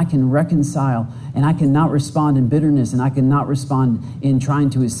 and I can reconcile, and I cannot respond in bitterness, and I cannot respond in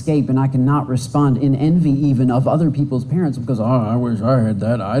trying to escape, and I cannot respond in envy even of other people's parents because, oh, I wish I had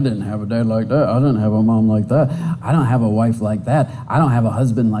that. I didn't have a dad like that. I didn't have a mom like that. I don't have a wife like that. I don't have a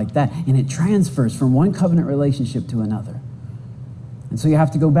husband like that. And it transfers from one covenant relationship to another. And so you have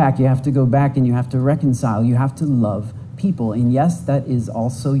to go back. You have to go back, and you have to reconcile. You have to love people. And yes, that is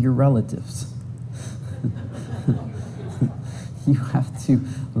also your relatives. You have to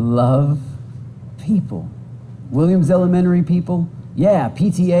love people. Williams Elementary people, yeah.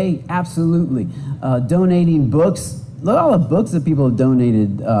 PTA, absolutely. Donating books. Look at all the books that people have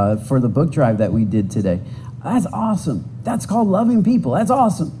donated for the book drive that we did today. That's awesome. That's called loving people. That's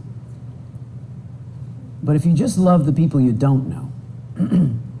awesome. But if you just love the people you don't know,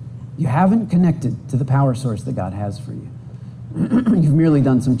 you haven't connected to the power source that God has for you. You've merely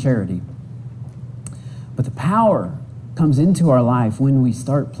done some charity. But the power comes into our life when we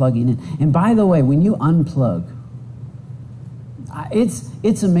start plugging in. And by the way, when you unplug,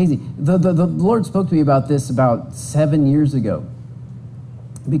 it's amazing. The Lord spoke to me about this about 7 years ago.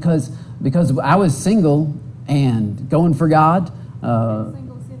 Because I was single and going for God.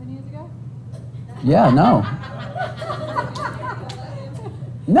 Single 7 years ago? Yeah, no.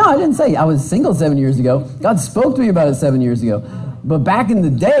 No, I didn't say I was single 7 years ago. God spoke to me about it 7 years ago. But back in the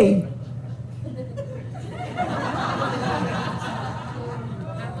day,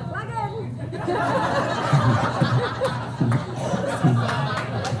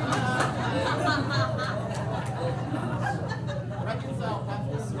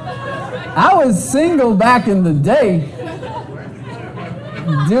 I was single back in the day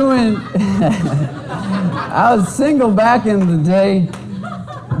I was single back in the day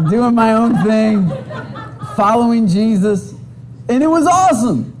doing my own thing, following Jesus, and it was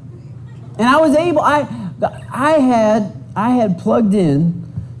awesome. And I was able, I had plugged in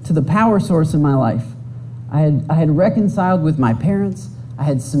to the power source in my life. I had reconciled with my parents. I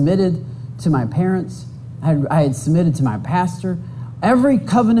had submitted to my parents. I had submitted to my pastor. Every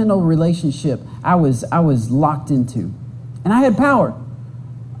covenantal relationship I was locked into, and I had power.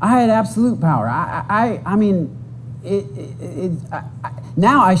 I had absolute power. I mean.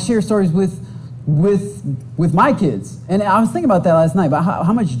 Now I share stories with my kids, and I was thinking about that last night about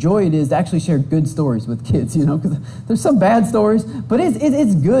how much joy it is to actually share good stories with kids. You know, because there's some bad stories, but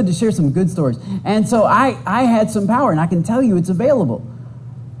it's good to share some good stories. And so I had some power, and I can tell you it's available.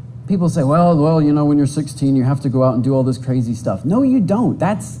 People say, well, you know, when you're 16, you have to go out and do all this crazy stuff. No, you don't.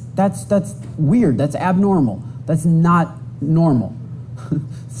 That's weird. That's abnormal. That's not normal.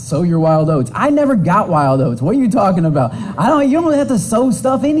 Sow your wild oats. I never got wild oats. What are you talking about? You don't have to sow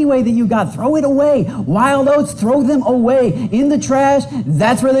stuff anyway that you got. Throw it away. Wild oats, throw them away in the trash.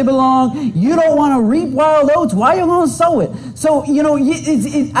 That's where they belong. You don't want to reap wild oats. Why are you going to sow it? So, you know,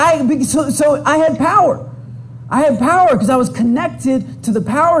 so I had power. I had power because I was connected to the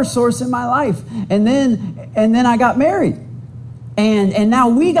power source in my life. And then I got married. And now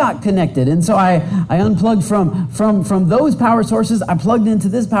we got connected. And so I unplugged from those power sources. I plugged into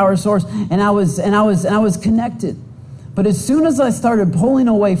this power source, and I was connected. But as soon as I started pulling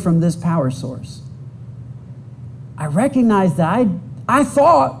away from this power source, I recognized that I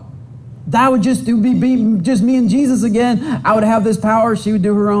thought that would just be just me and Jesus again. I would have this power. She would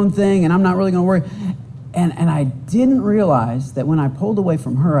do her own thing, and I'm not really going to worry. And I didn't realize that when I pulled away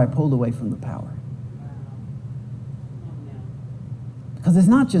from her, I pulled away from the power. Because it's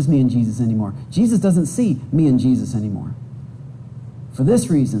not just me and Jesus anymore. Jesus doesn't see me and Jesus anymore. For this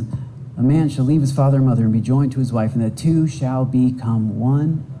reason, a man shall leave his father and mother and be joined to his wife, and the two shall become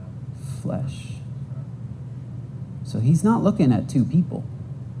one flesh. So he's not looking at two people.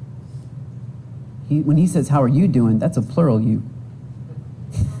 When he says, how are you doing? That's a plural you.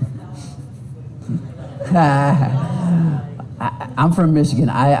 I'm from Michigan.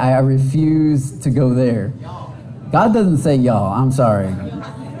 I refuse to go there. God doesn't say y'all. I'm sorry.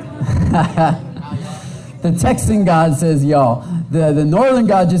 The texting God says y'all. The northern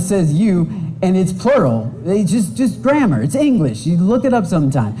God just says you. And it's plural. It's just grammar. It's English. You look it up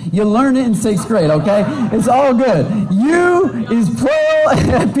sometime. You learn it in 6th grade, okay? It's all good. You is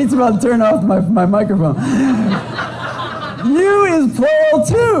plural. Pete's about to turn off my microphone. You is plural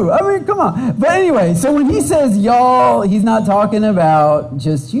too. I mean, come on. But anyway, so when he says y'all, he's not talking about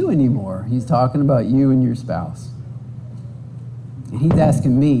just you anymore. He's talking about you and your spouse. And he's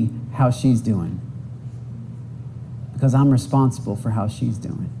asking me how she's doing. Because I'm responsible for how she's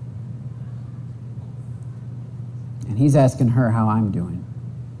doing. And he's asking her how I'm doing.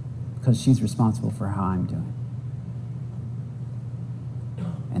 Because she's responsible for how I'm doing.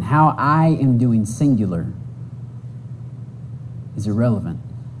 And how I am doing, singular, is irrelevant.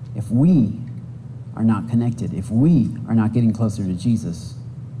 If we are not connected, if we are not getting closer to Jesus,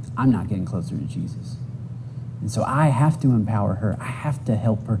 I'm not getting closer to Jesus. And so I have to empower her. I have to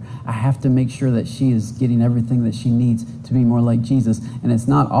help her. I have to make sure that she is getting everything that she needs to be more like Jesus. And it's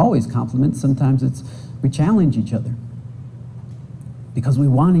not always compliments. Sometimes it's we challenge each other. Because we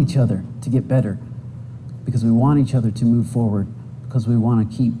want each other to get better. Because we want each other to move forward. Because we want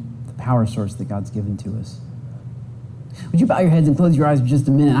to keep the power source that God's given to us. Would you bow your heads and close your eyes for just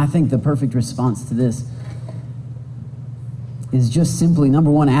a minute? I think the perfect response to this is just simply, number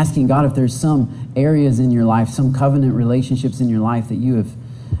one, asking God if there's some areas in your life, some covenant relationships in your life that you have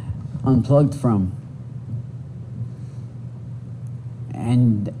unplugged from.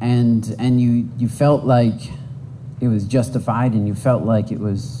 And you felt like it was justified and you felt like it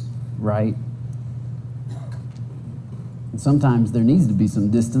was right. And sometimes there needs to be some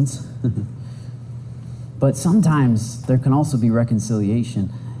distance. But sometimes there can also be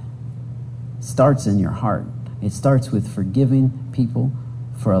reconciliation. It starts in your heart. It starts with forgiving people,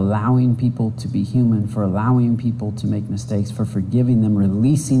 for allowing people to be human, for allowing people to make mistakes, for forgiving them,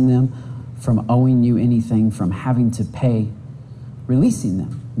 releasing them from owing you anything, from having to pay, releasing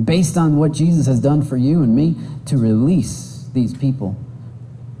them. Based on what Jesus has done for you and me, to release these people.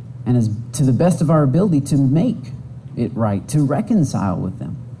 And as to the best of our ability, to make it right, to reconcile with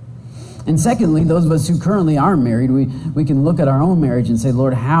them. And secondly, those of us who currently are married, we can look at our own marriage and say,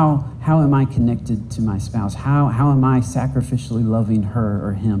 Lord, how am I connected to my spouse? How am I sacrificially loving her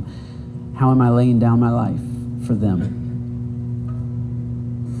or him? How am I laying down my life for them?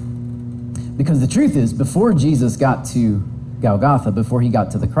 Because the truth is, before Jesus got to Golgotha, before he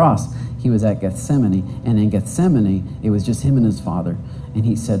got to the cross, he was at Gethsemane. And in Gethsemane, it was just him and his Father. And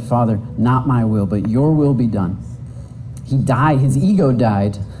he said, Father, not my will, but your will be done. He died, his ego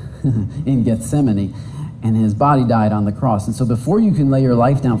died in Gethsemane, and his body died on the cross. And so before you can lay your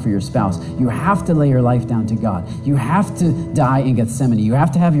life down for your spouse, you have to lay your life down to God. You have to die in Gethsemane. You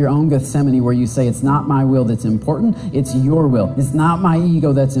have to have your own Gethsemane where you say, it's not my will that's important, it's your will. It's not my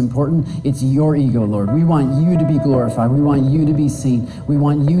ego that's important, it's your ego, Lord. We want you to be glorified. We want you to be seen. We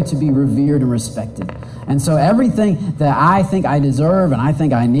want you to be revered and respected. And so everything that I think I deserve and I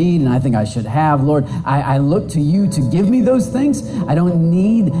think I need and I think I should have, Lord, I look to you to give me those things. I don't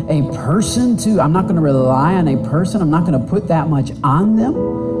need a person I'm not going to rely on a person. I'm not going to put that much on them.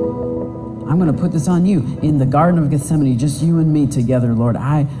 I'm going to put this on you. In the Garden of Gethsemane, just you and me together, Lord,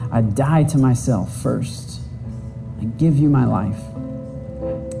 I die to myself first. I give you my life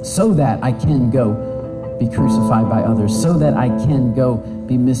so that I can go be crucified by others, so that I can go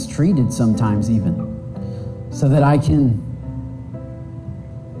be mistreated sometimes even. So that I can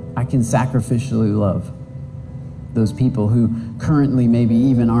sacrificially love those people who currently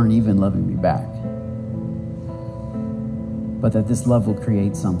maybe aren't even loving me back. But that this love will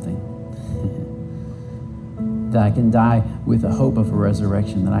create something. That I can die with a hope of a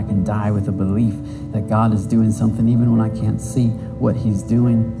resurrection. That I can die with a belief that God is doing something even when I can't see what he's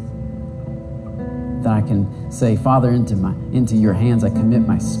doing. That I can say, Father, into your hands I commit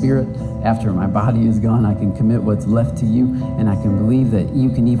my spirit. After my body is gone, I can commit what's left to you, and I can believe that you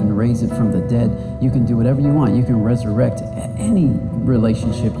can even raise it from the dead. You can do whatever you want. You can resurrect any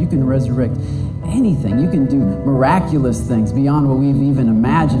relationship. You can resurrect anything. You can do miraculous things beyond what we've even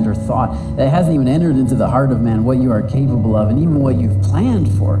imagined or thought. That hasn't even entered into the heart of man what you are capable of and even what you've planned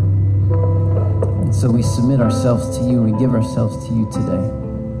for. And so we submit ourselves to you. We give ourselves to you today.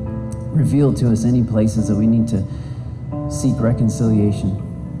 Reveal to us any places that we need to seek reconciliation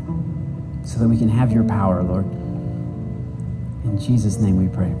so that we can have your power, Lord. In Jesus' name we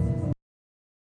pray.